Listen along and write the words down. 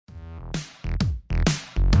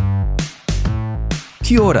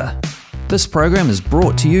Kia ora. This program is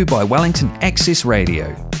brought to you by Wellington Access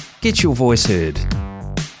Radio. Get your voice heard.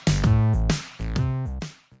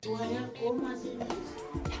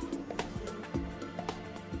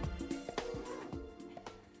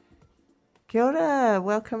 Kia ora,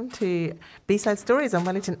 welcome to B-Side Stories on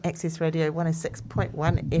Wellington Access Radio 106.1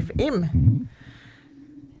 FM.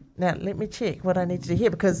 Now, let me check what I need to do here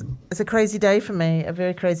because it's a crazy day for me, a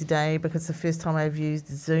very crazy day because it's the first time I've used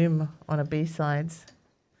Zoom on a B-Sides.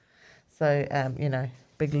 So,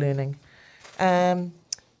 big learning.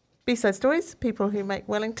 B-Side Stories, people who make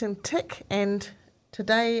Wellington tick, and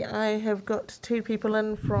today I have got two people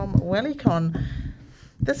in from Wellycon.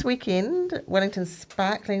 This weekend, Wellington's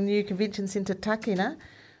sparkling new convention centre Tākina,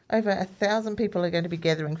 over 1,000 people are going to be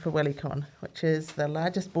gathering for Wellycon, which is the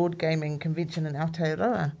largest board gaming convention in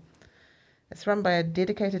Aotearoa. It's run by a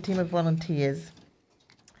dedicated team of volunteers,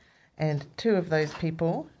 and two of those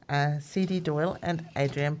people are Ceedee, Doyle and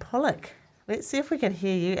Adrianne Pollock. Let's see if we can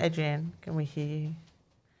hear you, Adrianne. Can we hear you?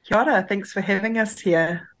 Kia ora, thanks for having us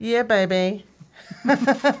here. Yeah, baby.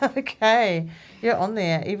 Okay, you're on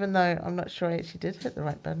there, even though I'm not sure I actually did hit the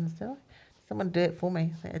right buttons, did I? Someone do it for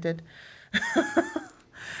me. I think I did.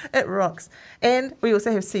 It rocks. And we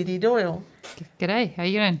also have Sadie Doyle. G'day, how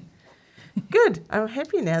you doing? Good. I'm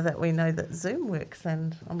happy now that we know that Zoom works,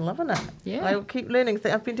 and I'm loving it. Yeah. I keep learning.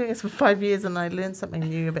 I've been doing this for 5 years, and I learn something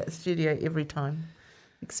new about the studio every time.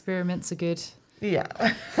 Experiments are good. Yeah.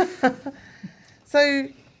 So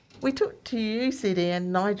we talked to you, Ceedee,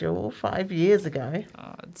 and Nigel 5 years ago.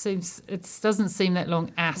 Oh, it doesn't seem that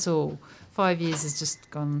long at all. 5 years has just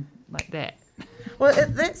gone like that. Well,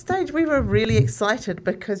 at that stage, we were really excited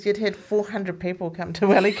because you'd had 400 people come to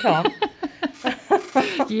Wellycon.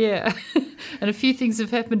 Yeah, and a few things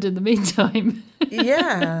have happened in the meantime.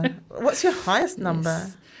 Yeah. What's your highest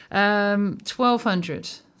number? Yes. 1,200.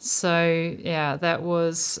 So, yeah, that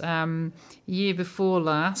was year before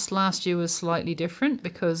last. Last year was slightly different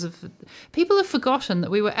because of people have forgotten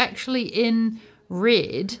that we were actually in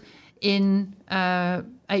red in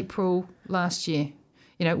April last year.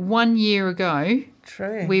 1 year ago,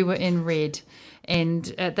 True. we were in red.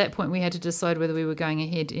 And at that point, we had to decide whether we were going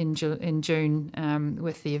ahead in June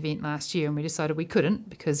with the event last year. And we decided we couldn't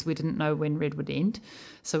because we didn't know when red would end.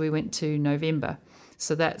 So we went to November.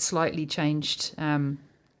 So that slightly changed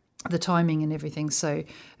the timing and everything. So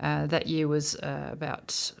that year was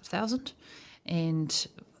about 1,000. And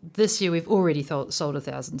this year, we've already sold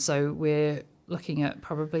 1,000. So we're looking at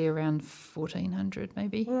probably around 1,400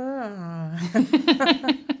 maybe. Wow.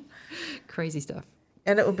 Crazy stuff.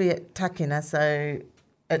 And it will be at Tākina, so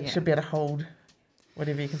it should be able to hold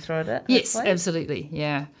whatever you can throw it at. Yes, hopefully. absolutely.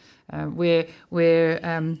 Yeah, we're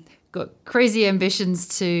got crazy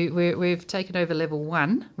ambitions we've taken over level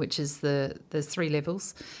 1, which is there's 3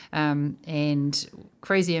 levels, and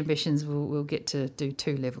crazy ambitions we'll get to do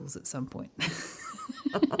 2 levels at some point.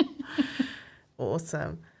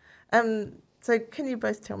 Awesome. So can you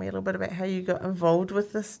both tell me a little bit about how you got involved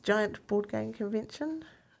with this giant board game convention,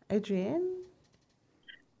 Adrianne?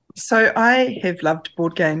 So I have loved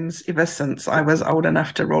board games ever since I was old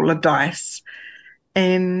enough to roll a dice.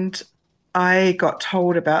 And I got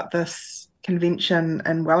told about this convention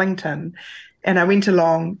in Wellington and I went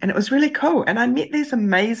along and it was really cool. And I met these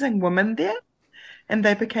amazing women there and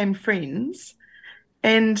they became friends.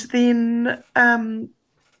 And then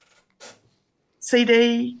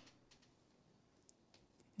Ceedee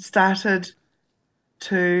started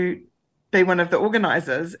to be one of the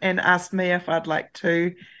organisers and asked me if I'd like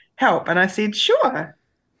to help. And I said, sure.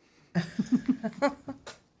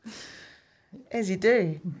 As you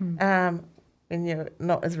do. When you're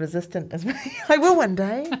not as resistant as me. I will one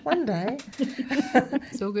day.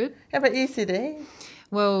 It's all good. How about you, Ceedee?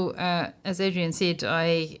 Well, as Adrianne said,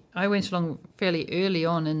 I went along fairly early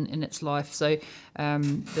on in its life. So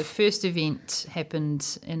the first event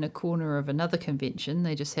happened in a corner of another convention.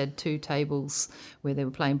 They just had 2 tables where they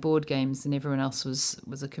were playing board games, and everyone else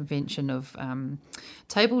was a convention of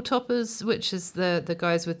tabletoppers, which is the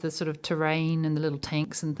guys with the sort of terrain and the little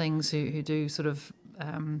tanks and things who do sort of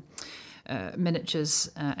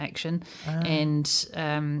miniatures action. And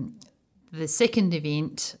the second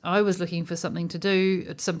event, I was looking for something to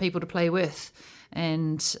do, some people to play with,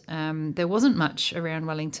 and there wasn't much around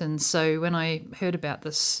Wellington. So when I heard about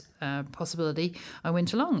this possibility, I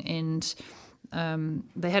went along, and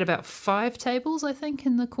they had about 5 tables, I think,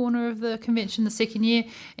 in the corner of the convention the second year,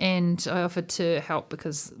 and I offered to help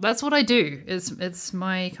because that's what I do. It's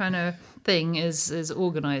my kind of thing is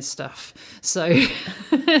organise stuff. So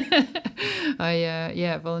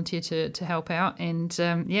I volunteered to help out, and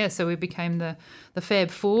so we became the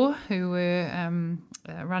Fab Four who were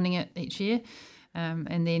running it each year.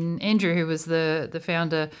 And then Andrew, who was the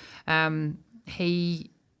founder, he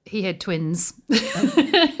had twins,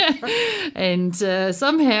 and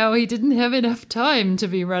somehow he didn't have enough time to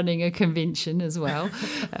be running a convention as well.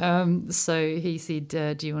 So he said,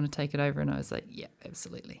 "Do you want to take it over?" And I was like, "Yeah,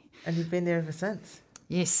 absolutely." And you've been there ever since.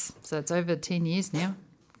 Yes, so it's over 10 years now.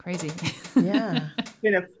 Crazy. Yeah. It's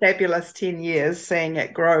been a fabulous 10 years seeing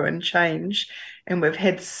it grow and change. And we've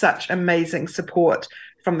had such amazing support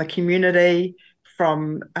from the community,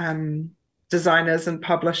 from designers and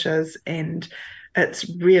publishers. And it's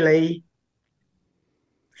really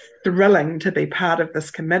thrilling to be part of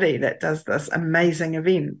this committee that does this amazing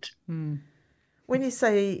event. When you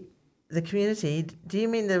say the community, do you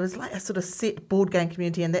mean there was like a sort of set board game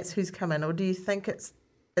community and that's who's come in? Or do you think it's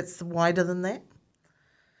wider than that?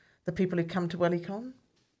 The people who come to Wellycon?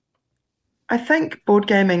 I think board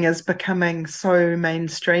gaming is becoming so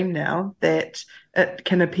mainstream now that it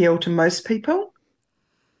can appeal to most people.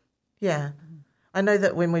 Yeah. I know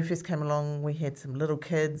that when we first came along, we had some little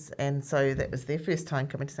kids, and so that was their first time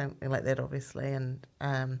coming to something like that, obviously. And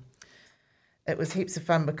it was heaps of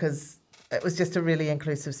fun because it was just a really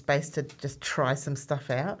inclusive space to just try some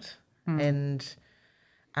stuff out and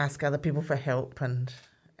ask other people for help.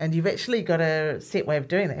 And you've actually got a set way of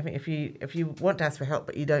doing that. I think if you want to ask for help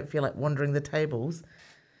but you don't feel like wandering the tables,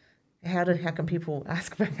 how can people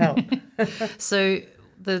ask for help? So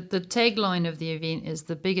the tagline of the event is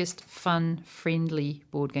the biggest fun, friendly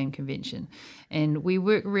board game convention. And we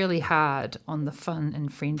work really hard on the fun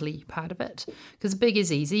and friendly part of it. Because big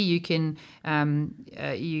is easy. You can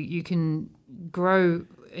you can grow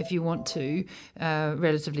if you want to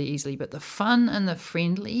relatively easily, but the fun and the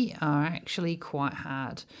friendly are actually quite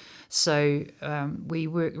hard. So we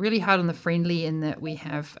work really hard on the friendly in that we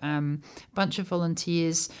have a bunch of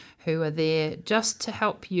volunteers who are there just to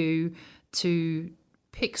help you to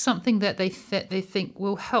pick something that they think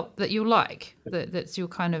will help, that you'll like, that's your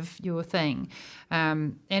kind of your thing.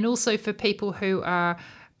 And also for people who are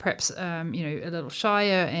perhaps a little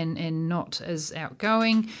shyer and not as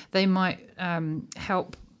outgoing, they might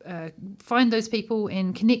help find those people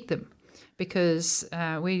and connect them, because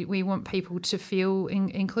we want people to feel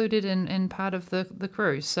included and part of the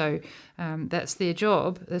crew. So that's their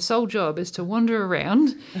job. Their sole job is to wander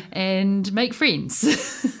around and make friends.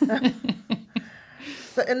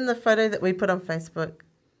 So in the photo that we put on Facebook,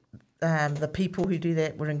 the people who do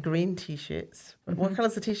that were in green T-shirts. What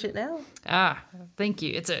colour's the T-shirt now? Thank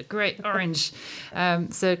you. It's a great orange.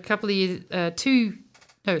 So a couple of years,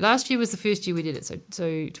 last year was the first year we did it. So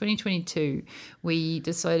 2022, we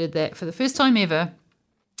decided that for the first time ever,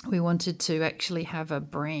 we wanted to actually have a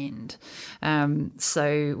brand.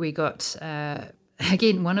 So we got...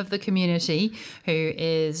 again, one of the community who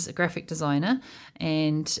is a graphic designer,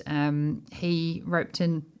 and he roped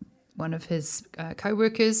in one of his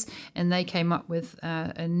co-workers, and they came up with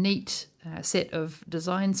a neat set of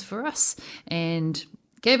designs for us and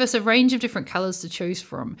gave us a range of different colours to choose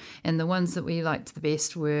from. And the ones that we liked the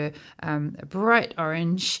best were a bright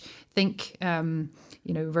orange, think...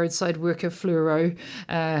 roadside worker fluoro,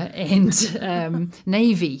 and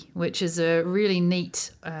navy, which is a really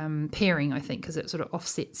neat pairing, I think, because it sort of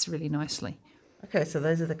offsets really nicely. Okay, so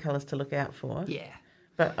those are the colours to look out for. Yeah.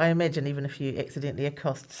 But I imagine even if you accidentally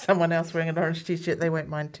accost someone else wearing an orange T-shirt, they won't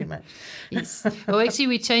mind too much. Yes. Well, actually,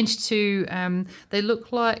 we changed to, they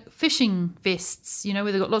look like fishing vests,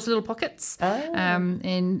 where they've got lots of little pockets,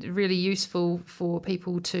 and really useful for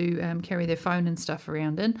people to carry their phone and stuff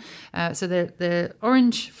around in. So they're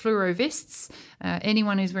orange fluoro vests.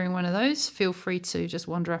 Anyone who's wearing one of those, feel free to just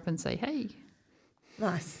wander up and say, hey.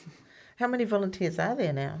 Nice. How many volunteers are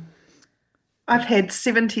there now? I've had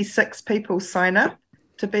 76 people sign up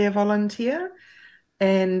to be a volunteer,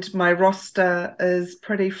 and my roster is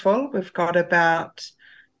pretty full. We've got about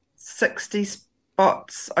 60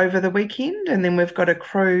 spots over the weekend, and then we've got a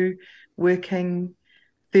crew working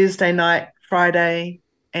Thursday night, Friday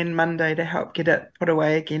and Monday to help get it put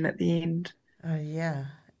away again at the end. Oh, yeah.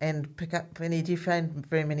 And pick up any, do you find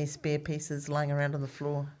very many spare pieces lying around on the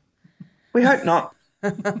floor? We hope not.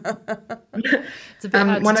 It's a bit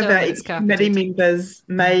hard one to of tell our when it's committee carpeted. members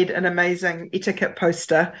made an amazing etiquette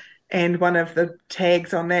poster, and one of the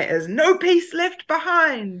tags on that is "No piece left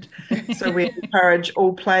behind." So we encourage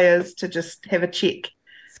all players to just have a check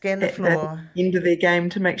Scan the at floor. the end of their game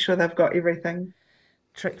to make sure they've got everything.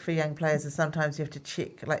 Trick for young players is sometimes you have to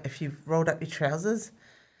check, like if you've rolled up your trousers,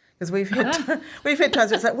 because we've had times where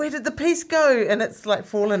it's like, where did the piece go? And it's like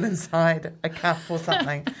fallen inside a cuff or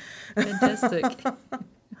something. Fantastic.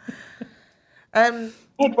 Had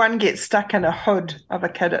one get stuck in a hood of a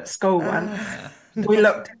kid at school once. We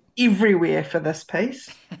looked everywhere for this piece.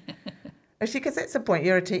 Actually, because that's the point.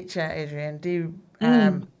 You're a teacher, Adrianne. Do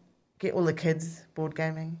you get all the kids board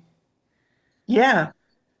gaming? Yeah.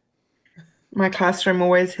 My classroom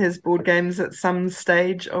always has board games at some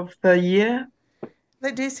stage of the year.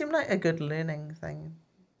 They do seem like a good learning thing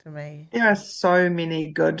to me. There are so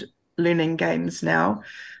many good learning games now.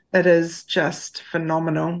 It is just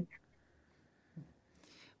phenomenal.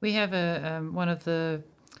 We have one of the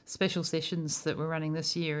special sessions that we're running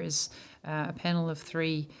this year is a panel of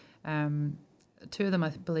three. Two of them, I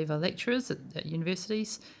believe, are lecturers at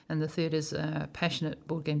universities, and the third is a passionate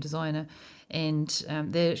board game designer. And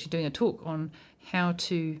they're actually doing a talk on how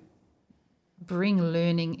to bring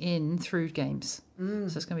learning in through games. So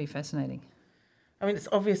it's going to be fascinating. I mean, it's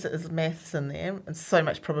obvious that there's maths in there and so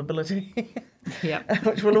much probability. Yeah.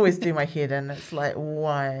 Which will always do my head in. It's like,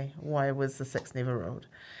 why was the 6 never rolled?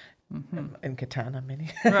 In Catan, I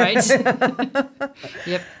mean. Right.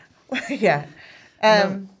 Yep. Yeah.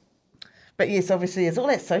 But yes, obviously, it's all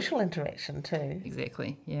that social interaction too.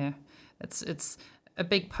 Exactly. Yeah. It's a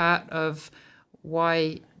big part of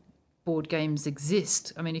why board games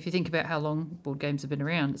exist. I mean, if you think about how long board games have been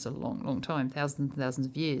around, it's a long, long time, thousands and thousands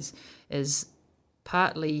of years, is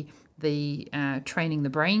partly the training the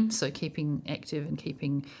brain, so keeping active and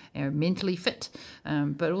keeping mentally fit,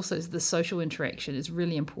 but also the social interaction is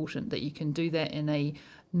really important, that you can do that in a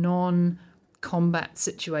non-combat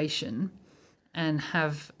situation and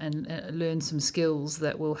have and learn some skills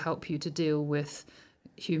that will help you to deal with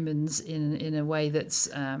humans in a way that's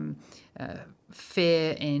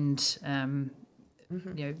fair and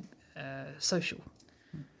social.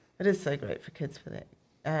 It is so great for kids for that,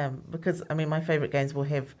 because I mean, my favourite games will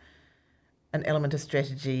have an element of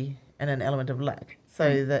strategy and an element of luck,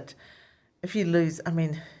 so that if you lose, I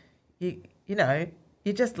mean, you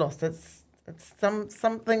just lost. It's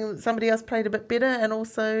something somebody else played a bit better, and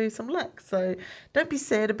also some luck. So don't be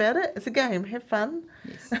sad about it. It's a game. Have fun.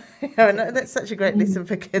 Yes. And that's such a great lesson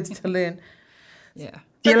for kids to learn. Yeah.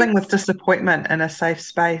 Dealing with disappointment in a safe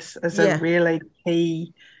space is a really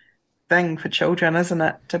key thing for children, isn't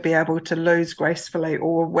it? To be able to lose gracefully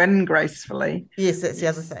or win gracefully. Yes, that's the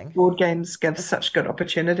other thing. Board games give such good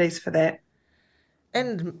opportunities for that.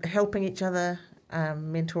 And helping each other,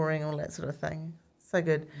 mentoring, all that sort of thing. So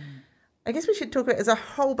good. I guess we should talk about, there's a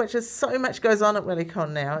whole bunch of, so much goes on at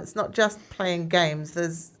Wellycon now. It's not just playing games.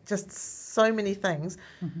 There's just so many things.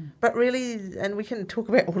 But really, and we can talk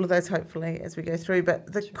about all of those hopefully as we go through,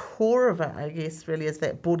 but the core of it, I guess, really is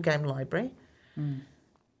that board game library.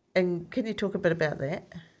 And can you talk a bit about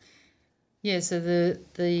that? Yeah, so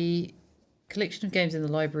the collection of games in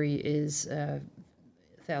the library is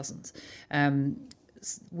thousands.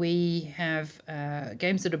 We have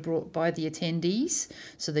games that are brought by the attendees,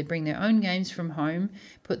 so they bring their own games from home,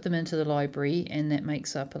 put them into the library, and that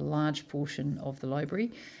makes up a large portion of the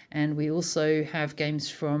library. And we also have games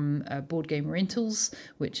from Board Game Rentals,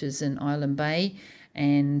 which is in Island Bay,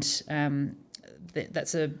 and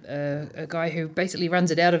that's a guy who basically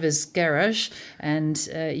runs it out of his garage, and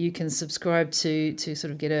you can subscribe to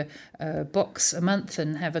sort of get a box a month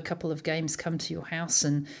and have a couple of games come to your house,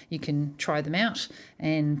 and you can try them out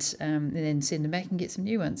and then send them back and get some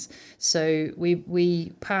new ones. So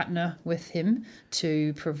we partner with him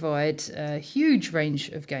to provide a huge range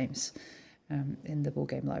of games in the board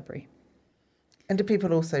game library. And do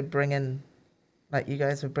people also bring in, like you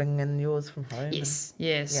guys are bringing in yours from home? Yes,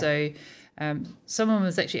 yeah. So someone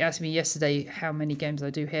was actually asking me yesterday how many games I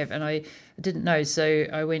do have, and I didn't know. So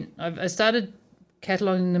I started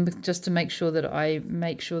cataloguing them just to make sure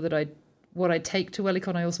that what I take to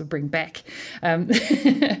Wellycon I also bring back,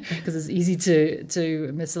 because it's easy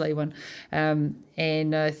to mislay one.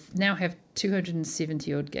 And I now have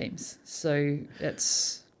 270 odd games. So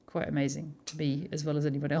that's quite amazing to me, as well as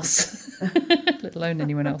anyone else, let alone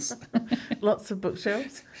anyone else. Lots of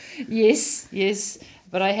bookshelves. Yes.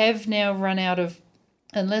 But I have now run out of,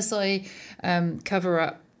 unless I cover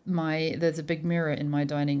up there's a big mirror in my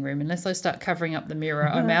dining room. Unless I start covering up the mirror,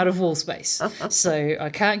 I'm out of wall space. So I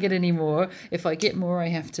can't get any more. If I get more, I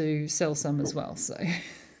have to sell some as well. So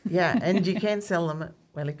yeah, and you can sell them at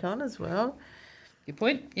Wellycon as well. Good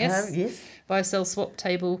point. Yes. Yes. Buy, sell, swap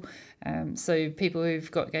table. So people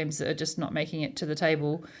who've got games that are just not making it to the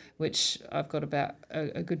table, which I've got about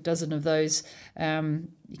a good dozen of those,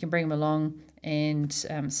 you can bring them along and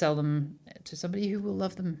sell them to somebody who will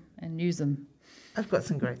love them and use them. I've got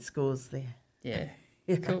some great scores there. Yeah.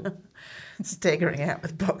 Cool. Staggering out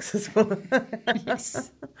with boxes full.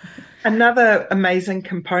 Yes. Another amazing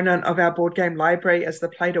component of our board game library is the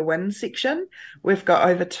Play to Win section. We've got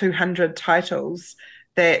over 200 titles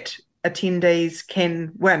that attendees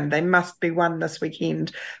can win. They must be won this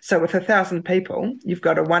weekend. So with 1,000 people, you've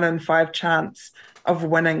got a 1 in 5 chance of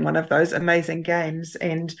winning one of those amazing games.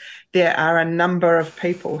 And there are a number of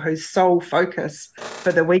people whose sole focus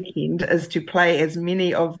for the weekend is to play as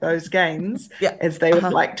many of those games as they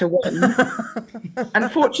would like to win.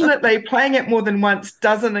 Unfortunately, playing it more than once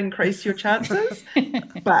doesn't increase your chances,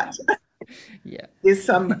 but there's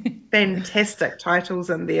some fantastic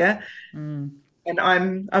titles in there. And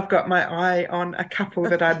I've got my eye on a couple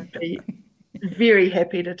that I'd be very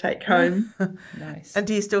happy to take home. Nice. And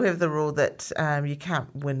do you still have the rule that you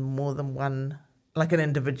can't win more than one, like an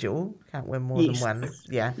individual can't win more than one?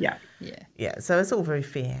 Yeah. So it's all very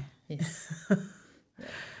fair. Yes.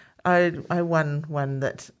 I won one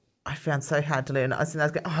that I found so hard to learn. I was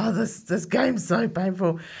going, oh, this game's so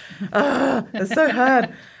painful. Oh, it's so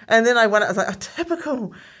hard. And then I won it. I was like, oh,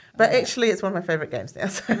 typical. But actually, it's one of my favourite games now.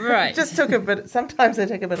 So it just took a bit. Sometimes they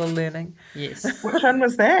take a bit of learning. Yes. Which one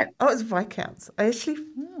was that? Oh, it's Viscounts. I actually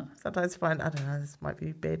sometimes find, I don't know, this might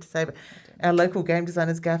be bad to say, but our local game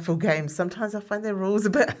designer's Garfield Games, sometimes I find their rules a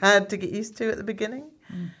bit hard to get used to at the beginning.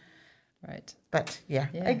 Right. But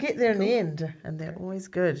I get there in the end, and they're always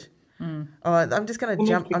good. Oh, I'm just going to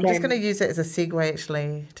jump. I'm just going to use that as a segue,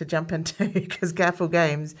 actually, to jump into, because Garfield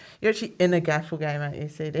Games, you're actually in a Garfield game, aren't you,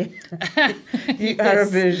 Ceedee? You are a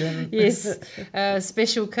version. Yes,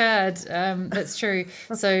 special card. That's true.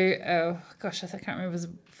 So, gosh, I can't remember. It was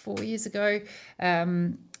 4 years ago.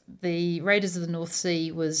 The Raiders of the North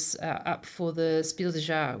Sea was up for the Spiel des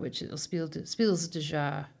Jahres, which is Spiels des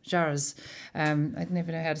Jahres. I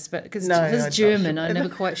never know how to spell it because it's German. I'm never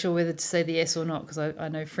quite sure whether to say the S or not because I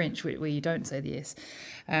know French where you don't say the S.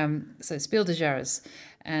 So Spiel des Jahres,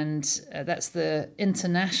 and that's the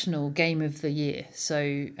international game of the year.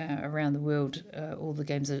 So around the world, all the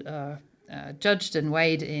games are judged and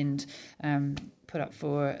weighed and put up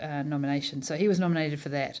for nomination. So he was nominated for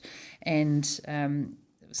that, and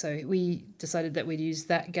so we decided that we'd use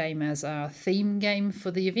that game as our theme game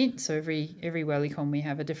for the event. So every Wellycon we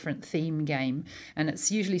have a different theme game, and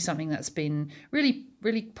it's usually something that's been really,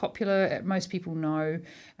 really popular. Most people know,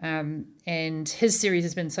 and his series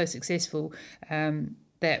has been so successful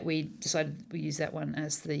that we decided we use that one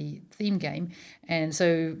as the theme game. And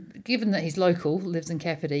so, given that he's local, lives in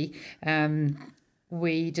Kapiti,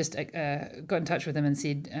 we just got in touch with him and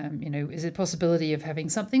said, is there a possibility of having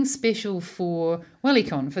something special for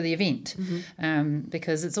Wellycon for the event?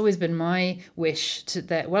 Because it's always been my wish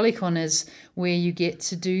that Wellycon is where you get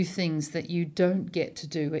to do things that you don't get to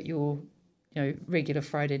do at your regular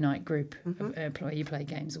Friday night group where you play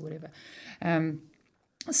games or whatever.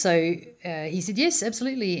 So he said, yes,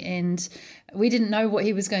 absolutely. And we didn't know what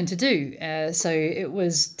he was going to do. So it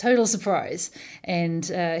was total surprise. And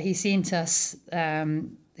he sent us,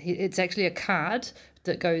 it's actually a card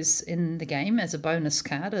that goes in the game as a bonus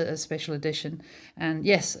card, a special edition. And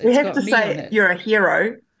yes, it's got me on it. You're a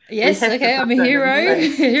hero. Yes, okay, I'm a hero,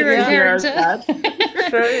 hero character.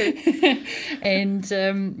 True. And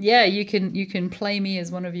you can play me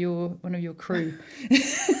as one of your crew.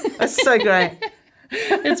 That's so great.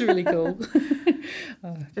 It's really cool.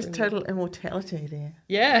 Just total immortality there.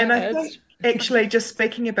 Yeah. And I think, actually, just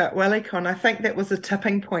speaking about Wellycon, I think that was a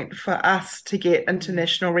tipping point for us to get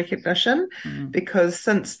international recognition because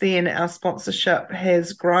since then our sponsorship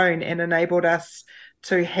has grown and enabled us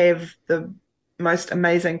to have the most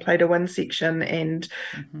amazing play to win section, and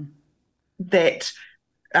that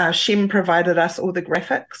Shem provided us all the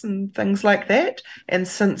graphics and things like that. And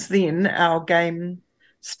since then, our game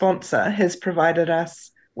sponsor has provided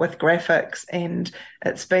us with graphics, and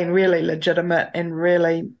it's been really legitimate and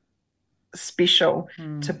really special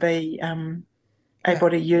to be able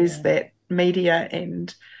to use that media.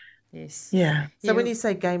 And so when you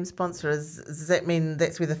say game sponsor, does that mean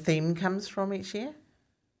that's where the theme comes from each year?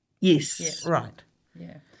 Yes. Right.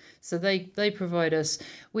 Yeah. So they provide us,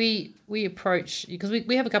 we approach, because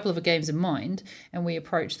we have a couple of games in mind, and we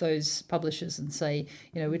approach those publishers and say,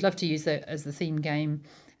 we'd love to use that as the theme game.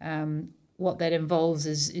 What that involves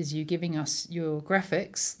is you giving us your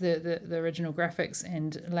graphics, the original graphics,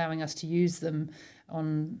 and allowing us to use them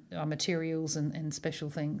on our materials and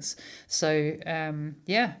special things. So,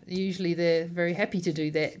 usually they're very happy to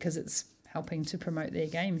do that because it's helping to promote their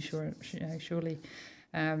game, surely.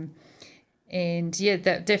 And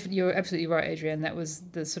that definitely, you're absolutely right, Adrianne. That was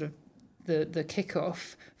the sort of the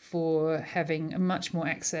kickoff for having much more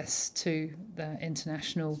access to the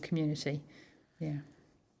international community. Yeah,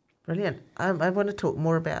 brilliant. I want to talk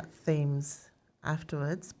more about themes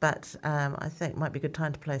afterwards, but I think it might be a good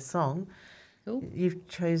time to play a song. Cool. You've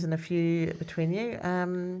chosen a few between you.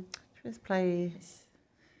 Let's play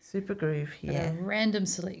Super Groove here. A random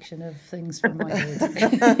selection of things from my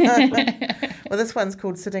head. Well, this one's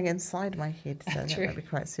called Sitting Inside My Head, so that True. might be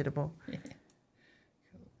quite suitable. Yeah.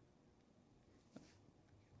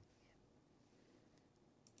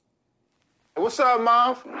 What's up,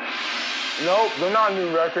 Mom? Nope, they're not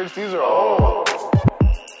new records. These are old.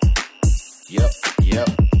 Yep.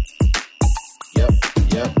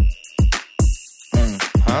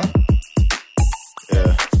 Huh?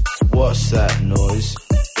 Yeah. What's that noise?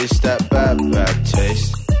 It's that bad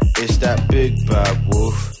taste. It's that big bad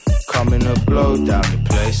wolf coming to blow down the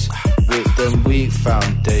place. With them weak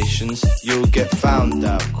foundations, you'll get found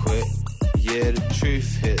out quick. Yeah, the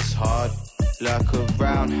truth hits hard like a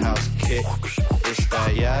roundhouse kick. It's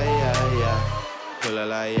that yeah. Pull a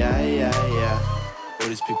like yeah. All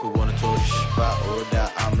these people wanna talk shit about all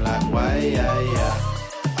that. I'm like, why, yeah.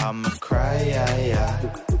 I'ma cry, yeah.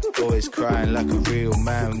 Always crying like a real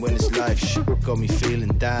man when it's life shit got me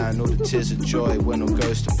feeling down. All the tears of joy when all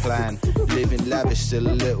goes to plan. Living lavish, still a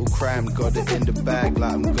little crammed. Got it in the bag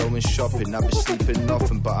like I'm going shopping. I've been sleeping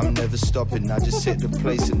often, but I'm never stopping. I just hit the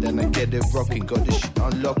place and then I get it rocking. Got this shit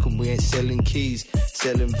unlocking, we ain't selling keys.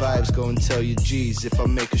 Selling vibes, go and tell your G's. If I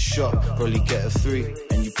make a shot, probably get a 3.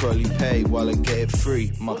 And you probably pay while I get it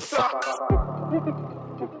free, motherfucker.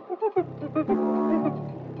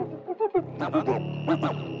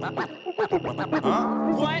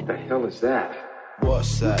 What the hell is that?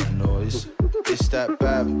 What's that noise? It's that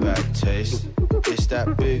bad taste. It's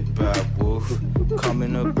that big bad wolf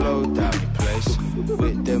coming to blow down the place.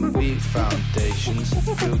 With them weak foundations,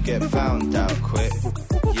 you'll get found out quick.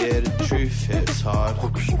 Yeah, the truth hits hard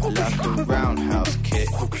like a roundhouse kick.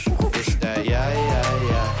 It's that yeah.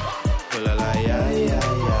 Pull a like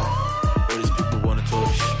yeah. All these people wanna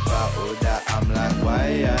talk shit about all that. I'm like, why,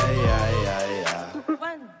 yeah.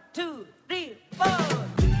 1, 2, 3, 4.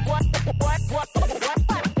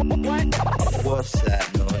 What's that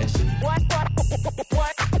noise?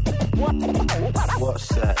 What's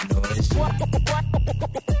that noise?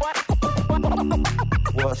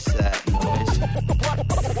 What's that noise?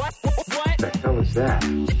 What the hell is that?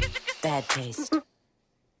 Bad taste.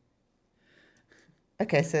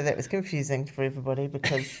 Okay, so that was confusing for everybody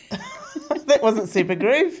because that wasn't Super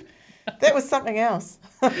Groove. That was something else.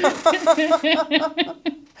 It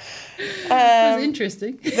was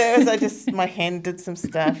interesting. My hand did some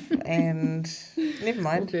stuff and never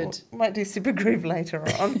mind. All good. Might do Super Groove later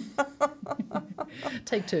on.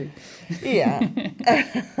 Take 2. Yeah.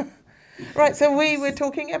 Right, so we were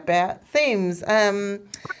talking about themes.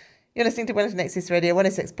 You're listening to Wellington Access Radio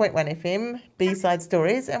 106.1 FM, B-Side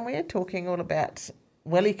Stories, and we're talking all about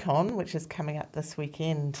Wellycon, which is coming up this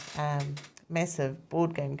weekend. Massive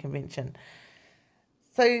board game convention.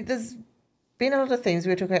 So there's been a lot of themes.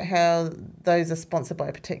 We were talking about how those are sponsored by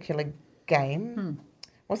a particular game.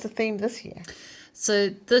 What's the theme this year? So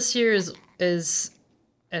this year is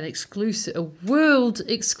an exclusive, a world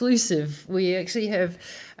exclusive. We actually have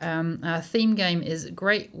our theme game is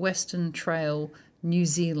Great Western Trail New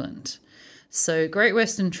Zealand. So Great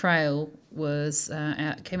Western Trail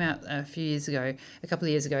came out a couple of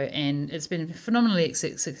years ago, and it's been phenomenally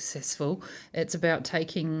successful. It's about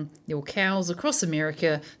taking your cows across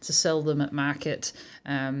America to sell them at market,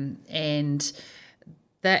 and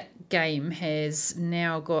that game has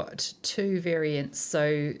now got 2 variants.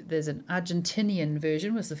 So there's an Argentinian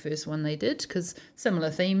version, was the first one they did, because similar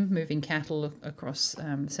theme, moving cattle across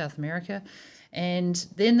South America. And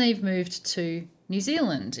then they've moved to New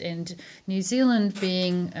Zealand, and New Zealand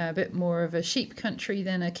being a bit more of a sheep country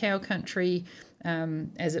than a cow country,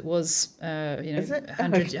 as it was,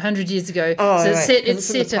 100 years ago. Oh, so right. it's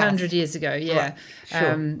set 100 years ago, yeah. Right.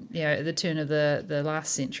 Sure. At the turn of the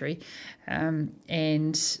last century. So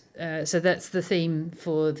that's the theme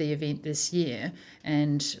for the event this year,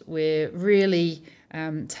 and we're really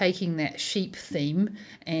taking that sheep theme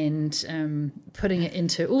and putting it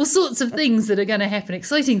into all sorts of things that are going to happen,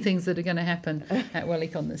 exciting things that are going to happen at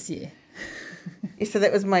Wellycon this year. Yeah, so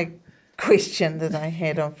that was my question that I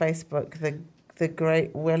had on Facebook, the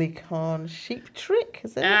Great Wellycon Sheep Trek,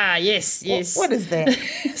 is that it? Yes. What is that?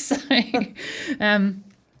 So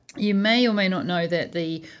you may or may not know that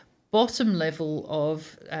the bottom level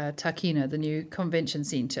of Tākina, the new convention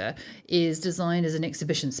centre, is designed as an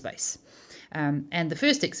exhibition space. And the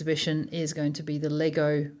first exhibition is going to be the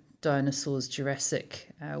Lego Dinosaurs Jurassic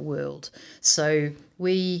World. So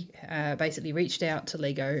we basically reached out to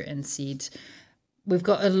Lego and said, we've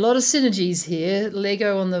got a lot of synergies here,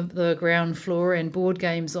 Lego on the ground floor and board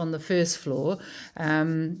games on the first floor.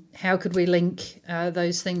 How could we link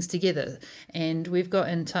those things together? And we've got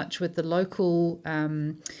in touch with the local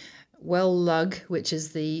Lug, which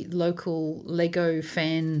is the local Lego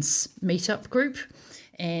fans meetup group,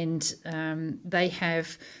 and they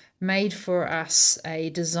have made for us a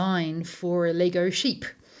design for a Lego sheep.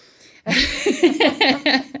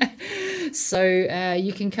 So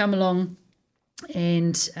you can come along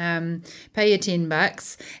and pay your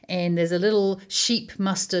 $10, and there's a little sheep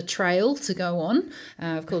muster trail to go on.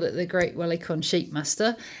 I've called it the Great Wellycon Sheep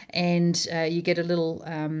Muster, and you get a little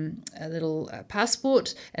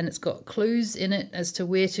passport, and it's got clues in it as to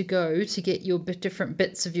where to go to get your different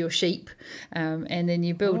bits of your sheep, and then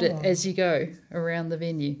you build it as you go around the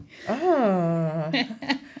venue. Oh,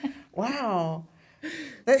 wow.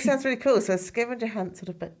 That sounds really cool. So a scavenger hunt sort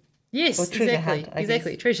of bit. Yes, or treasure exactly. hunt, I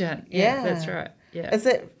Exactly. guess. Treasure hunt. Yeah, that's right. Yeah. Is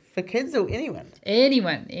it for kids or anyone?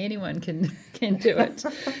 Anyone can do it.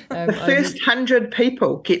 The first 100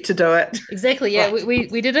 people get to do it. Exactly. Yeah, Right.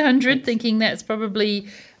 we did 100, thinking that's probably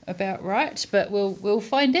about right, but we'll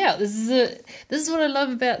find out. This is what I love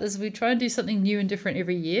about this. We try and do something new and different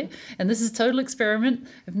every year, and this is a total experiment. I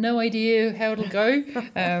have no idea how it'll go.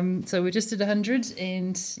 So we just did 100,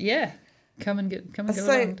 and yeah, come and go So,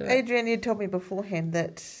 along. Do it. Adrianne, you told me beforehand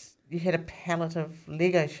that you had a palette of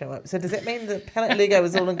Lego show up. So does that mean the palette Lego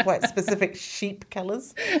was all in quite specific sheep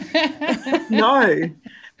colours? No.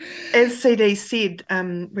 As Ceedee said,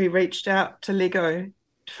 we reached out to Lego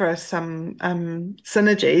for some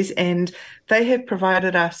synergies, and they have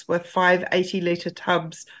provided us with 5 80-litre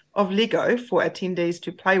tubs of Lego for attendees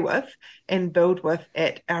to play with and build with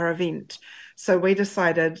at our event. So we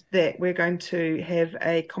decided that we're going to have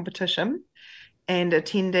a competition, and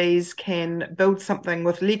attendees can build something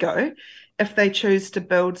with Lego. If they choose to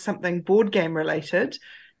build something board game related,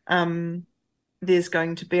 there's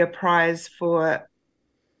going to be a prize for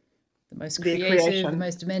The most their creative, creation. the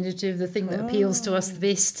most imaginative, the thing that appeals to us the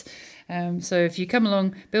best. So if you come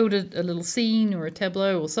along, build a little scene or a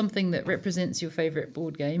tableau or something that represents your favourite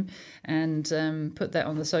board game, and put that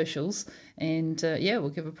on the socials, and we'll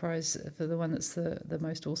give a prize for the one that's the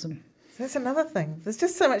most awesome. So that's another thing. There's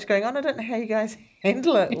just so much going on. I don't know how you guys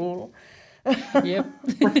handle it all. Yep.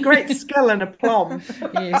 with great skill and aplomb.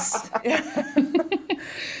 Yes.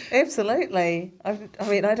 Absolutely. I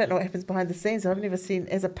don't know what happens behind the scenes. I've never seen,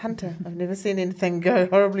 as a punter, I've never seen anything go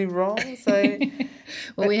horribly wrong. So,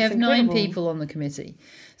 Well, we it's have 9 incredible. people on the committee,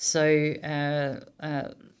 so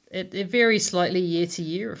it varies slightly year to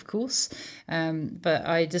year, of course. But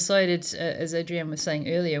I decided, as Adrianne was saying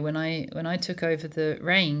earlier, when I took over the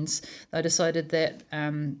reins, I decided that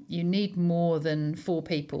you need more than 4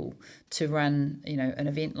 people to run, an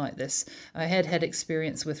event like this. I had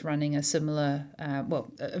experience with running a similar,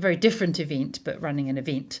 a very different event, but running an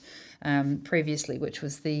event previously, which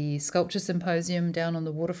was the Sculpture Symposium down on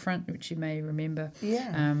the waterfront, which you may remember.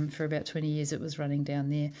 Yeah. For about 20 years it was running down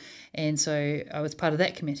there. And so I was part of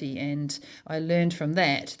that committee, and I learned from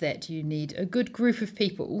that you need a good group of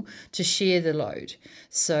people to share the load.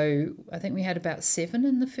 So I think we had about 7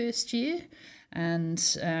 in the first year, and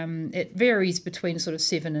it varies between sort of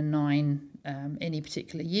 7 and 9 any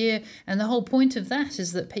particular year. And the whole point of that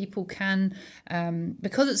is that people can,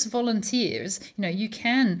 because it's volunteers, you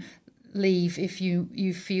can leave if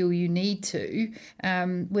you feel you need to,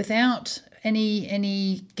 without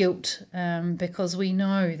any guilt, because we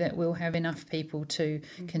know that we'll have enough people to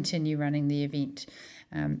continue running the event.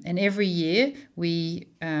 And every year we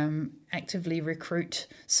actively recruit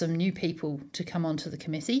some new people to come onto the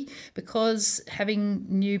committee, because having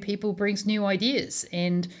new people brings new ideas,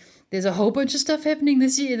 and there's a whole bunch of stuff happening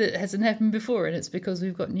this year that hasn't happened before, and it's because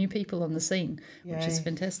we've got new people on the scene, which is Yay.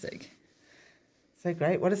 fantastic. So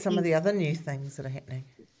great. What are some of the other new things that are happening?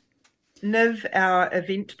 Niv, our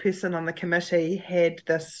event person on the committee, had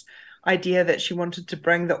this idea that she wanted to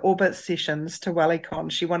bring the orbit sessions to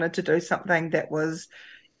Wellycon. She wanted to do something that was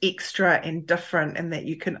extra and different and that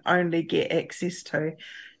you can only get access to.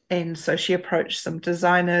 And so she approached some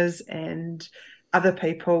designers and other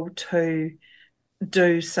people to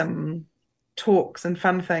do some talks and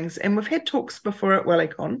fun things. And we've had talks before at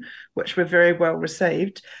Wellycon, which were very well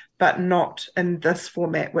received, but not in this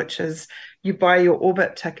format, which is you buy your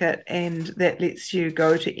orbit ticket and that lets you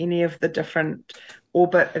go to any of the different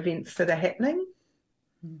orbit events that are happening.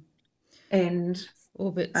 And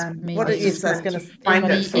Orbit means What is I was gonna find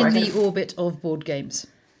in it, so I the can- orbit of board games.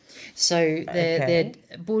 So they're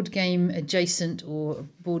board game adjacent or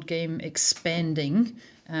board game expanding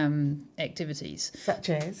activities. Such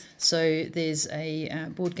as? So there's a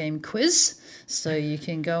board game quiz. So you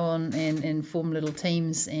can go on and form little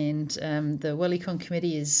teams, and the Wellycon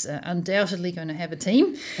committee is undoubtedly going to have a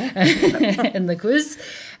team in the quiz.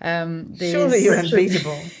 Surely you're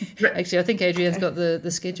unbeatable. Actually, I think Adrianne's got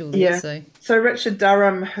the schedule there. Yeah. So Richard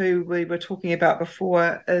Durham, who we were talking about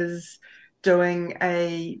before, is doing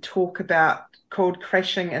a talk called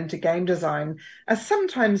Crashing into Game Design, a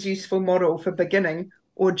sometimes useful model for beginning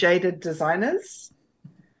or jaded designers.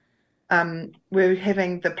 We're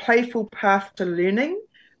having The Playful Path to Learning,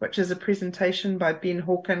 which is a presentation by Ben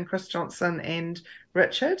Hawken, Chris Johnson, and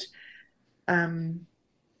Richard. There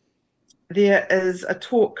is a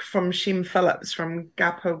talk from Shem Phillips from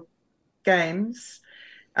Gapo Games,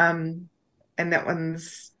 and that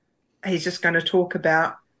he's just going to talk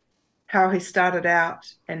about how he started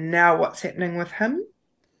out and now what's happening with him.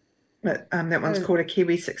 But that one's called A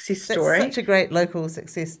Kiwi Success Story. That's such a great local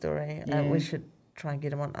success story. We should try and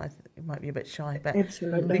get him on. He might be a bit shy, but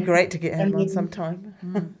Absolutely. it'd be great to get him on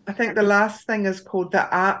sometime. I think the last thing is called The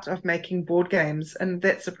Art of Making Board Games, and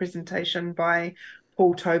that's a presentation by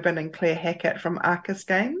Paul Tobin and Claire Hackett from Arcus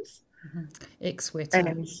Games. Ex-Weta.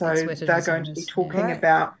 And so they're going to be talking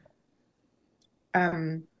about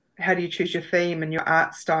how do you choose your theme and your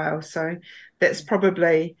art style. So that's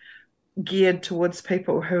probably geared towards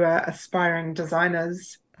people who are aspiring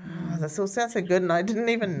designers. Oh, this all sounds so good, and I didn't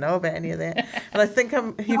even know about any of that. And I think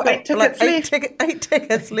you've eight got tickets like eight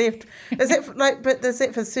tickets left. Is that but is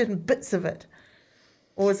that for certain bits of it,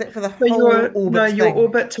 or is that for the whole orbit thing? Your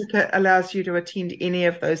orbit ticket allows you to attend any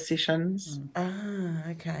of those sessions.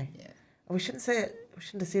 Okay. Yeah. We shouldn't say it. We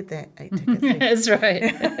shouldn't have said that. 8 tickets left. That's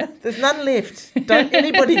right. There's none left. Don't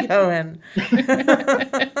anybody go in.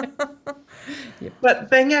 But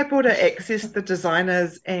being able to access the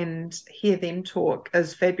designers and hear them talk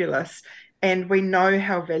is fabulous. And we know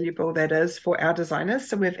how valuable that is for our designers.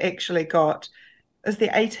 So we've actually got, is there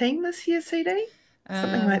 18 this year, Ceedee?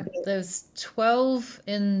 Something like that. There's 12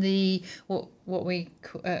 in the what we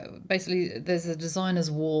basically there's a designer's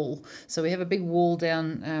wall. So we have a big wall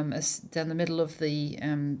down the middle of the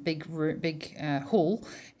big hall,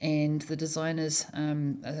 and the designers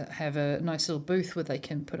have a nice little booth where they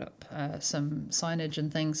can put up some signage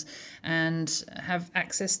and things, and have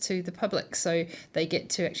access to the public. So they get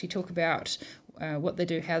to actually talk about what they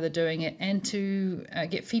do, how they're doing it, and to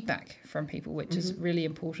get feedback from people, which is really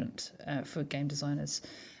important for game designers.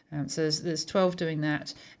 So there's 12 doing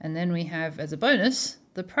that. And then we have, as a bonus,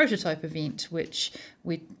 the prototype event, which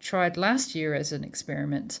we tried last year as an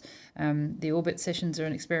experiment. The Orbit sessions are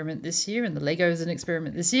an experiment this year, and the Lego is an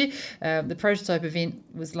experiment this year. The prototype event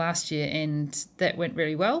was last year, and that went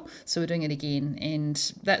really well. So we're doing it again. And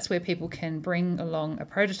that's where people can bring along a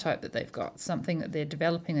prototype that they've got, something that they're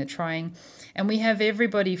developing, they're trying. And we have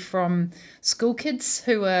everybody from school kids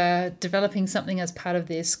who are developing something as part of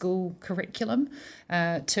their school curriculum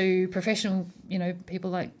to professional, people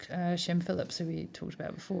like Shem Phillips, who we talked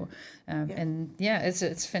about before. And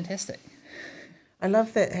it's fantastic. I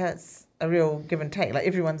love that how it's a real give and take. Like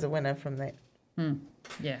everyone's a winner from that.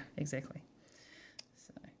 Yeah, exactly.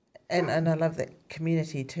 So. And I love that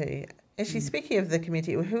community too. Actually, speaking of the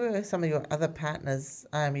community, who are some of your other partners?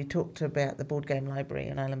 You talked about the Board Game Library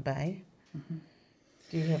in Island Bay.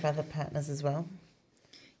 Do you have other partners as well?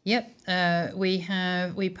 Yep,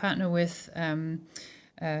 we partner with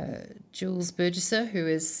Jules Burgesser, who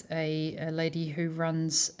is a lady who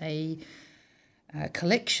runs a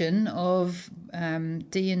collection of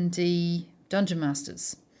D&D Dungeon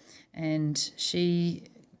Masters, and she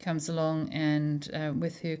comes along and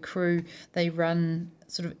with her crew they run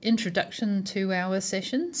sort of introduction to our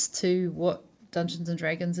sessions to what Dungeons and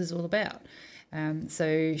Dragons is all about.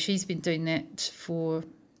 So she's been doing that for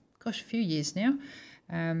a few years now.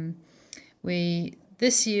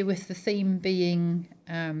 This year, with the theme being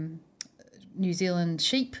New Zealand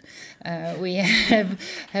sheep, we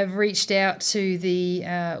have reached out to the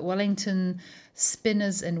Wellington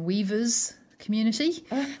spinners and weavers community.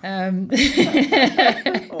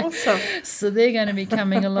 Awesome. So they're going to be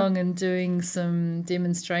coming along and doing some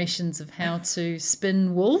demonstrations of how to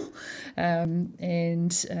spin wool,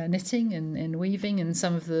 and knitting and weaving, and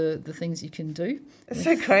some of the things you can do. It's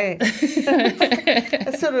so great.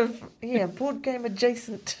 It's sort of, board game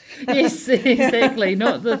adjacent. Yes, exactly.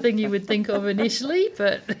 Not the thing you would think of initially,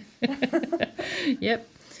 but yep.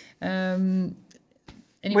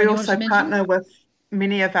 We also partner with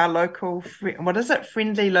many of our local,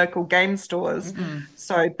 friendly local game stores.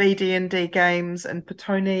 So BD&D Games in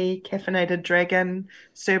Petone, Caffeinated Dragon,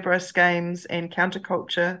 Cerberus Games, and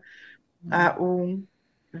Counterculture are all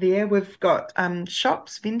there. We've got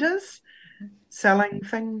shops, vendors selling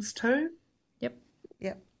things too. Yep.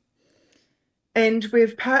 And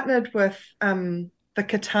we've partnered with the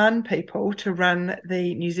Catan people to run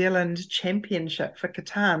the New Zealand Championship for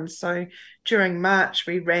Catan. So during March,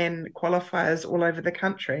 we ran qualifiers all over the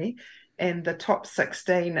country, and the top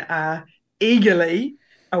 16 are eagerly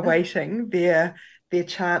awaiting their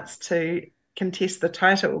chance to contest the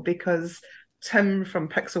title, because Tim from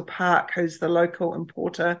Pixel Park, who's the local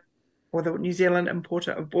importer or the New Zealand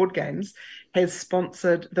importer of board games, has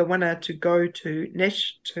sponsored the winner to go to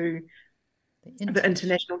the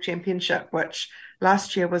International Championship, which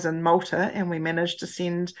last year was in Malta, and we managed to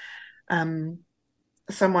send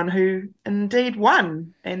someone who indeed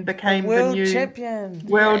won and became the new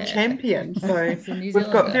world champion. So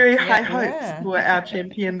we've got very high hopes for our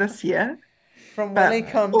champion this year. From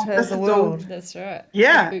Wellycon to the world. That's right.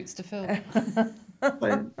 Yeah. Big boots to fill.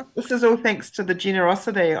 So this is all thanks to the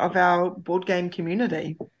generosity of our board game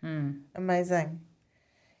community. Amazing.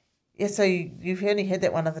 Yeah, so you've only had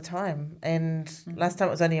that one other time, and last time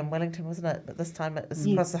it was only in Wellington, wasn't it? But this time it was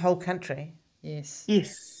across the whole country. Yes.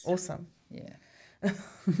 Awesome. Yeah.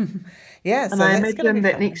 Yeah, and I imagine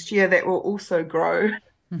that next year that will also grow,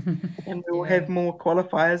 and we will have more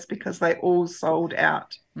qualifiers because they all sold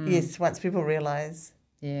out. Yes, once people realise.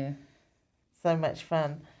 Yeah. So much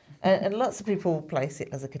fun. And lots of people play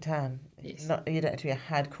Settlers of Catan. Yes. You don't have to be a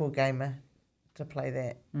hardcore gamer to play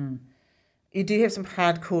that. You do have some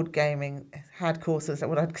hardcore, so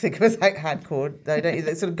what I'd think of as like hardcore, though, don't you?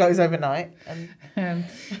 That sort of goes overnight.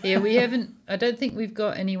 Yeah, we haven't, I don't think we've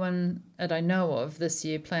got anyone that I know of this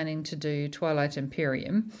year planning to do Twilight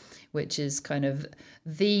Imperium, which is kind of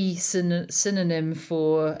the synonym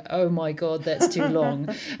for, oh my God, that's too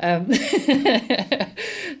long.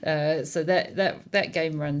 So that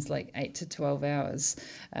game runs like 8 to 12 hours.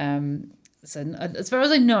 So as far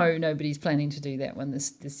as I know, nobody's planning to do that one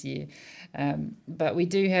this year. But we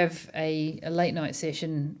do have a late night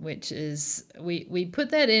session, which is, we put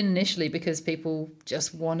that in initially because people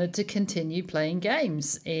just wanted to continue playing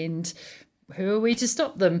games, and who are we to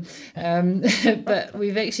stop them? But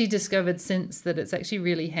we've actually discovered since that it's actually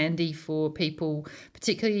really handy for people,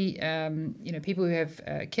 particularly people who have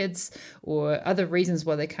kids or other reasons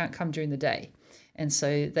why they can't come during the day. And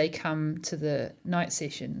so they come to the night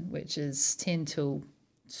session, which is 10 till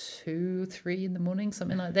 2, 3 in the morning,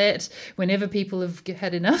 something like that, whenever people have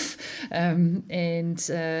had enough. They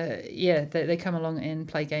come along and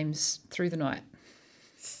play games through the night.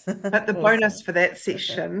 But the bonus for that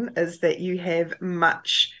session is that you have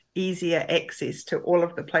much easier access to all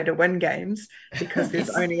of the Play to Win games, because there's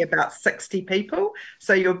only about 60 people,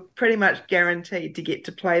 so you're pretty much guaranteed to get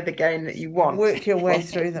to play the game that you want. Work your way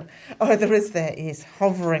through them. Oh, there is that, yes,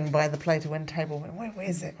 hovering by the Play to Win table.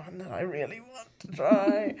 Where's that one that I really want to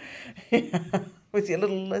try? With your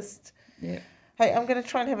little list. Yeah. Hey, I'm going to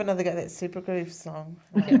try and have another go at that Super Groove song.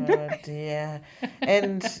 Oh, dear.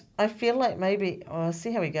 And I feel like maybe, I'll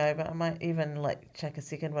see how we go, but I might even chuck a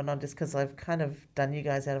second one on just because I've kind of done you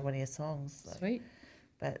guys out of one of your songs. So. Sweet.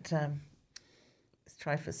 But let's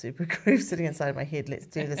try for Super Groove sitting inside my head. Let's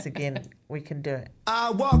do this again. We can do it. I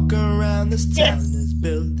walk around this town as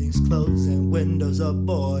buildings close and windows are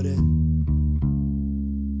boarded.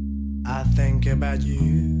 I think about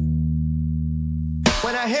you.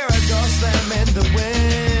 When I hear a door slam in the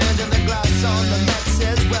wind and the glass on the mat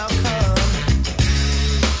says welcome,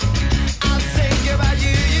 I think about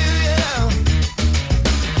you.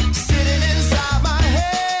 Sitting inside my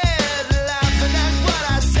head, laughing at what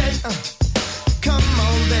I said. Come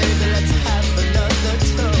on, baby, let's have another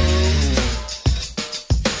toast.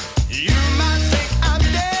 You might think I'm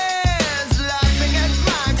dead, laughing at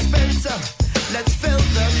my expense. Let's fill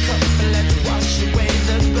the cup and let's wash away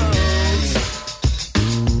the ghost.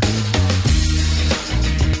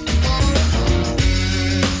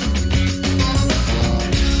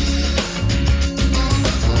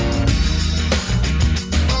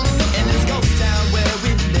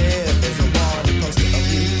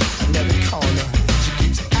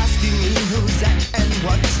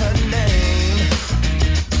 What's her name?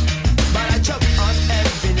 But I choke on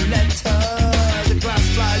every letter. The glass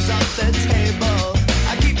flies off the table.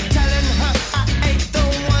 I keep telling her I ain't the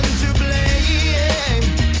one to blame.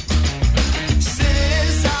 Sitting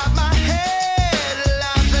inside my head,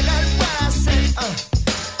 laughing at what I said.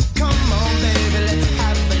 Come on, baby, let's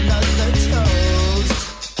have another toast.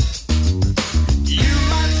 You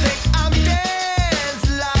might think I'm dead,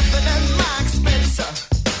 laughing at my expense.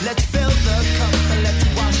 Let's fill the cup and let's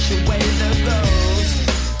wash away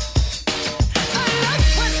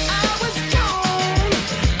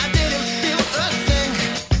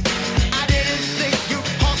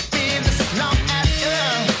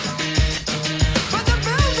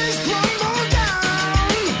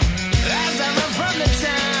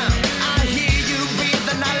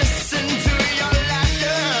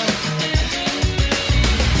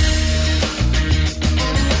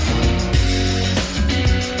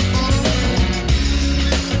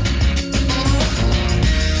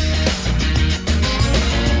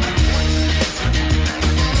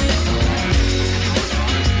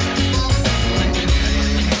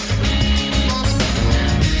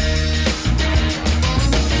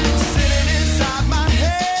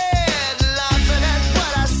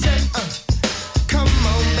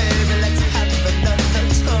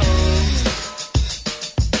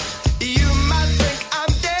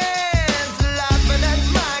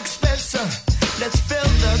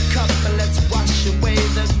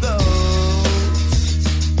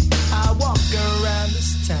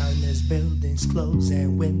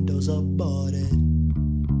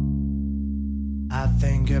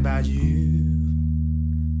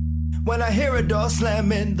When I hear a door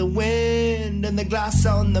slam in the wind and the glass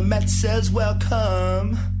on the mat says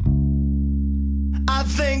welcome, I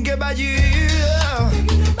think about you.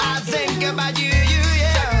 I think about you,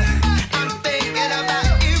 yeah. I'm thinking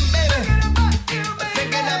about you, baby.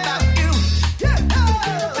 Thinking about you.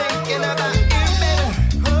 Thinking about you, baby.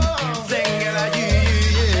 Thinking about you,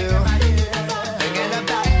 yeah.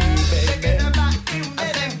 Thinking about you, baby.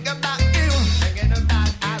 I think about you. I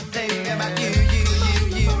think about you, you.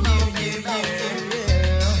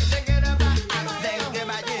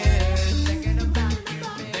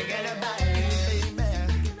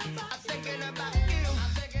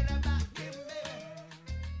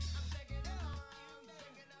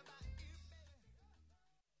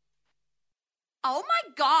 Oh my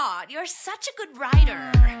God, you're such a good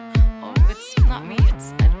writer. Oh, it's not me,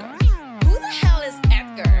 it's Edgar. Who the hell is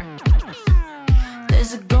Edgar?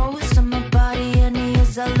 There's a ghost in my body and he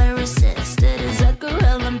is a lyricist. It is Edgar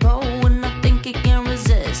Allan Poe and I think he can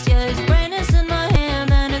resist. Yeah, his brain is in my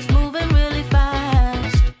hand and it's moving really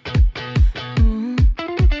fast.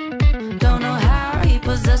 Don't know how he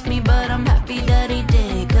possessed me, but I'm happy that he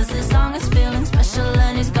did. Cause this song is feeling special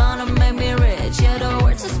and he's gonna make me rich. Yeah, the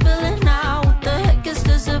words are spilling out. What the heck is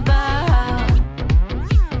this about?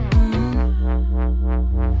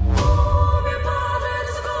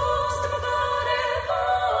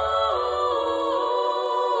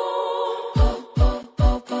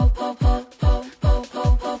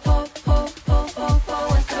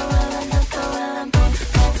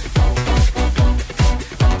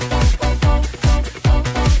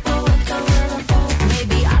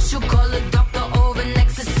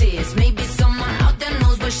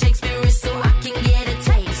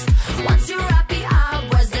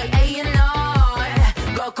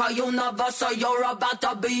 So you're about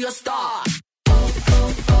to be a star.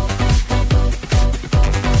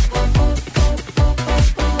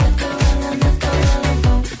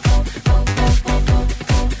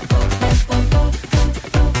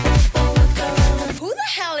 Who the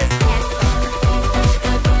hell is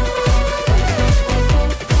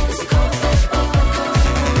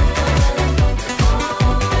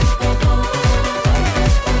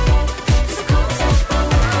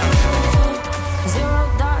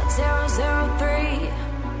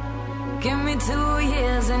Give me 2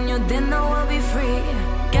 years and your dinner will be free.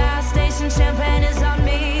 Gas station champagne is on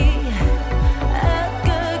me.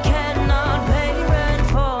 Edgar cannot pay rent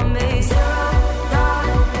for me.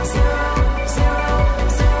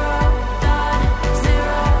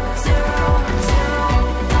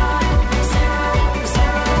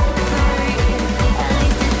 At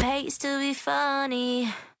least it pays to be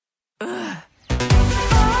funny. Ugh.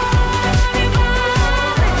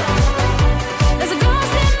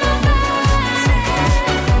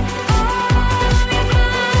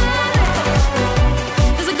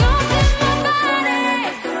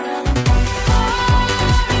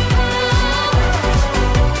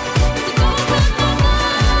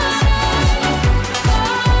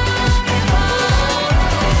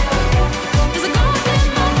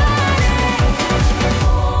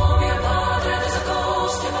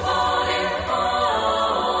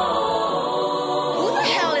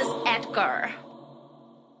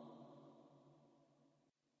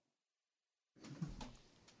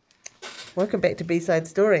 Welcome back to B-Side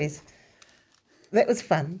Stories. That was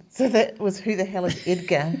fun. So that was Who the Hell is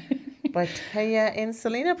Edgar by Taya and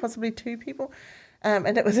Selena, possibly 2 people.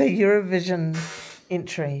 And it was a Eurovision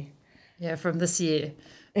entry. Yeah, from this year.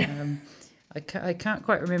 I can't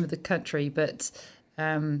quite remember the country, but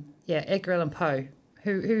yeah, Edgar Allan Poe.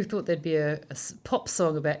 Who thought there'd be a pop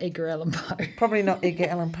song about Edgar Allan Poe? Probably not Edgar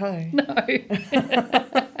Allan Poe. No.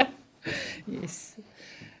 Yes.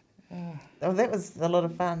 Oh, that was a lot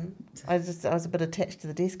of fun. I was a bit attached to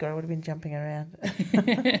the desk, or I would have been jumping around.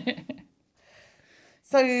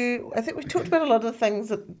 So I think we've talked about a lot of things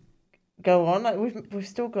that go on. Like we've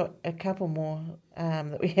still got a couple more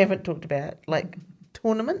that we haven't talked about, like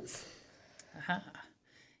tournaments.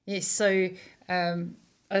 Yes. So I'm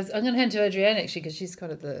going to hand to Adrianne actually, because she's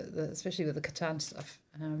kind of the especially with the Catan stuff,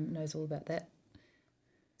 knows all about that.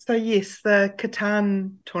 So yes, the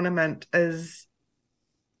Catan tournament is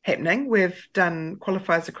happening. We've done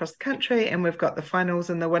qualifiers across the country and we've got the finals,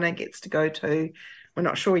 and the winner gets to go to, we're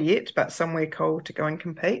not sure yet, but somewhere cool to go and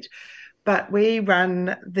compete. But we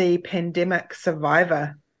run the pandemic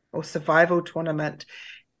survival tournament,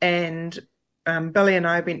 and Billy and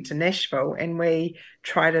I went to Nashville and we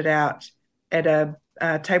tried it out at a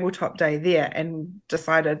tabletop day there and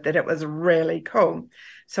decided that it was really cool.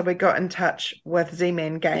 So we got in touch with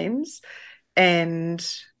Z-Man Games and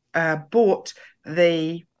bought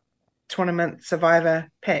the tournament survivor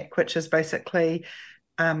pack, which is basically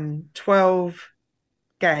 12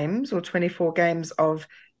 games or 24 games of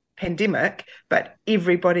Pandemic, but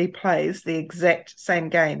everybody plays the exact same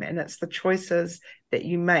game, and it's the choices that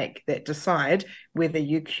you make that decide whether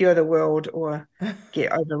you cure the world or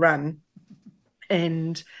get overrun.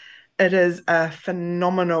 And it is a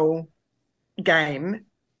phenomenal game.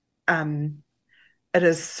 It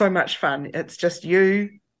is so much fun. It's just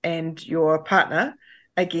you and your partner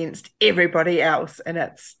against everybody else, and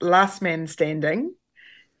it's last man standing.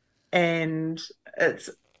 And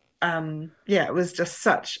it's it was just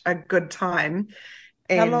such a good time.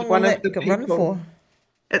 How And long one will of that the run people, for?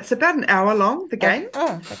 it's about an hour long, the game,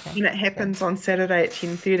 Okay. and it happens on Saturday at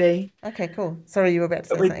 10:30. Okay, cool. Sorry, you were about to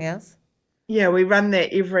say something else. Yeah, we run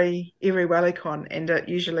that every Wellycon, and it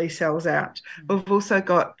usually sells out. We've also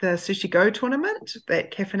got the Sushi Go tournament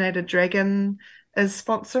that Caffeinated Dragon is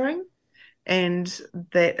sponsoring, and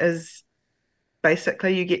that is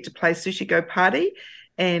basically you get to play Sushi Go Party,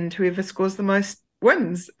 and whoever scores the most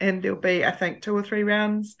wins. And there'll be, I think, 2 or 3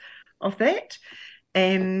 rounds of that.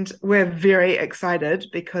 And we're very excited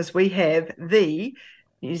because we have the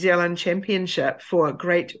New Zealand Championship for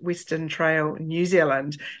Great Western Trail New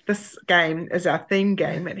Zealand. This game is our theme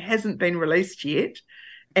game. It hasn't been released yet,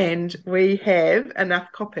 and we have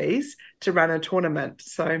enough copies to run a tournament.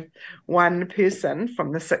 So one person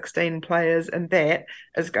from the 16 players in that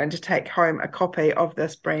is going to take home a copy of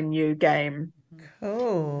this brand new game.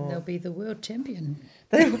 Cool. They'll be the world champion.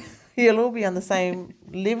 You'll all be on the same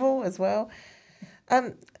level as well.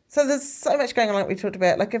 So there's so much going on, like we talked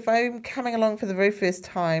about. Like if I'm coming along for the very first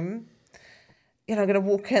time, I'm going to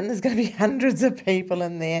walk in, there's going to be hundreds of people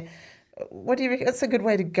in there. What do you reckon? It's a good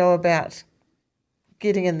way to go about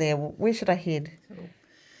getting in there. Where should I head?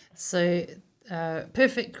 So,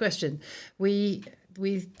 perfect question. We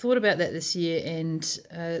thought about that this year,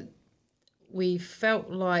 and we felt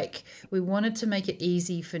like we wanted to make it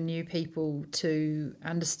easy for new people to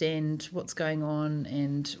understand what's going on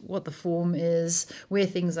and what the form is, where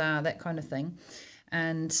things are, that kind of thing.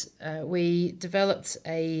 And we developed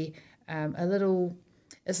a little.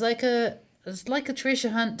 It's like a treasure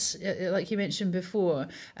hunt, like you mentioned before,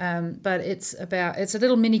 but it's a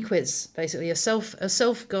little mini quiz, basically a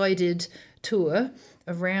self-guided tour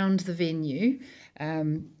around the venue.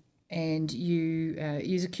 And you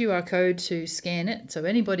use a QR code to scan it, so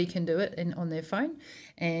anybody can do it on their phone,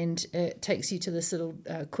 and it takes you to this little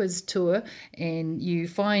quiz tour, and you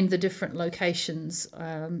find the different locations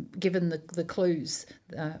given the clues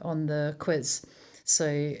on the quiz. So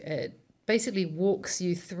it basically walks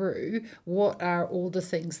you through what are all the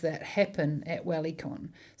things that happen at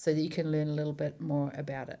Wellycon, so that you can learn a little bit more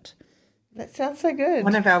about it. That sounds so good.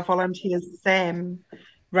 One of our volunteers, Sam,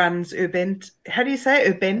 runs how do you say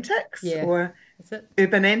it? Urbantix? Yeah. Or is it?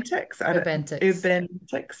 Urbanantics?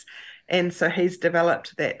 Urbantix. And so he's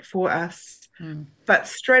developed that for us. But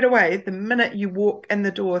straight away, the minute you walk in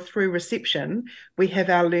the door through reception, we have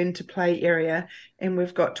our Learn to Play area, and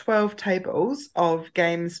we've got 12 tables of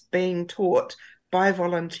games being taught by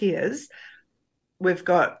volunteers. We've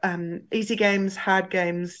got easy games, hard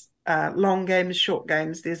games, long games, short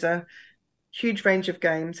games. There's a huge range of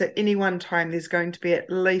games. At any one time, there's going to be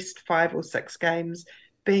at least 5 or 6 games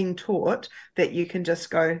being taught that you can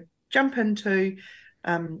just go jump into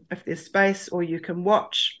if there's space, or you can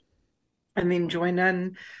watch and then join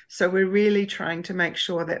in. So we're really trying to make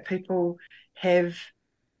sure that people have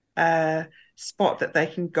a spot that they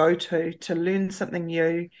can go to learn something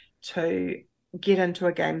new, to get into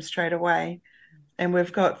a game straight away. And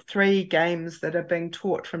we've got 3 games that are being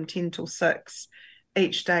taught from 10 till 6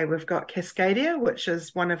 each day. We've got Cascadia, which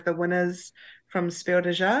is one of the winners from Spell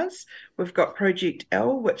de Jars. We've got Project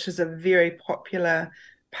L, which is a very popular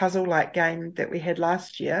puzzle-like game that we had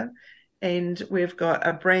last year. And we've got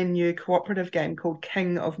a brand new cooperative game called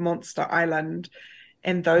King of Monster Island.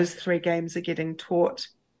 And those 3 games are getting taught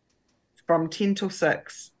from 10 till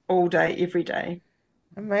 6 all day, every day.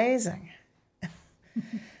 Amazing.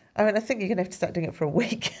 I mean, I think you're going to have to start doing it for a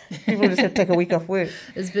week. People just have to take a week off work.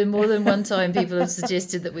 There's been more than one time people have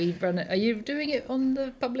suggested that we run it. Are you doing it on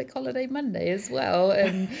the public holiday Monday as well?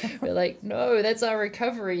 And we're like, no, that's our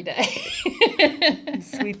recovery day.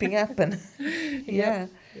 Sweeping up and yeah.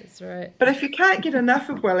 That's right. But if you can't get enough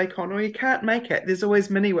of Wellycon, or you can't make it, there's always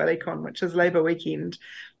mini Wellycon, which is Labour weekend.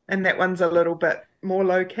 And that one's a little bit more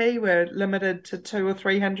low-key. We're limited to 200 or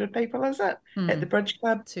 300 people, is it? At the Bridge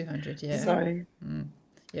Club? 200, yeah. So...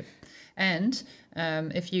 Yep. And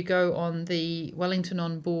if you go on the Wellington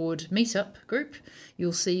on Board meetup group,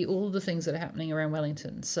 you'll see all the things that are happening around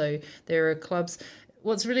Wellington. So there are clubs.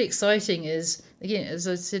 what's really exciting is, again, as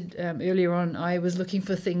I said earlier on, I was looking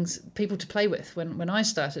for people to play with when I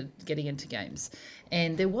started getting into games,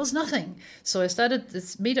 and there was nothing. So I started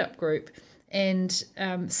this meetup group, and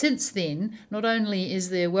since then, not only is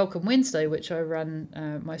there Welcome Wednesday, which I run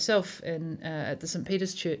myself at the St.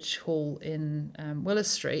 Peter's Church Hall in Willis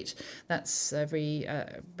Street. That's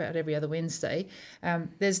about every other Wednesday.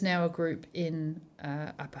 There's now a group in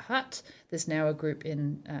Upper Hutt. There's now a group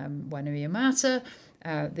in Wainuiomata.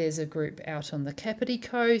 There's a group out on the Kapiti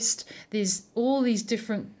coast. There's all these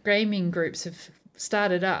different gaming groups have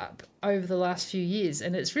started up over the last few years,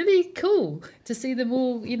 and it's really cool to see them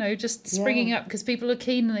all, just springing up because people are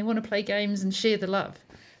keen and they want to play games and share the love.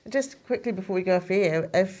 Just quickly before we go off air,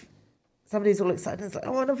 if somebody's all excited, it's like, I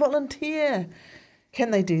want to volunteer. Can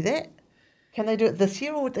they do that? Can they do it this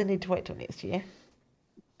year, or would they need to wait till next year?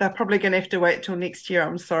 They're probably going to have to wait till next year.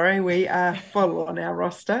 I'm sorry, we are full on our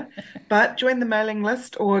roster. But join the mailing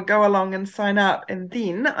list or go along and sign up, and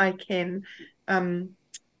then I can,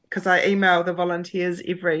 because I email the volunteers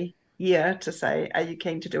every year to say, are you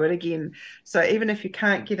keen to do it again? So even if you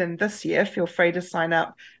can't get in this year, feel free to sign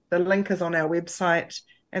up. The link is on our website,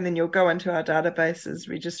 and then you'll go into our databases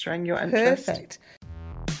registering your interest. Perfect.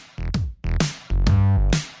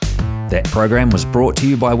 That program was brought to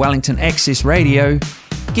you by Wellington Access Radio.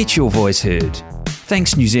 Get your voice heard.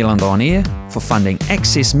 Thanks New Zealand On Air for funding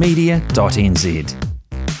accessmedia.nz.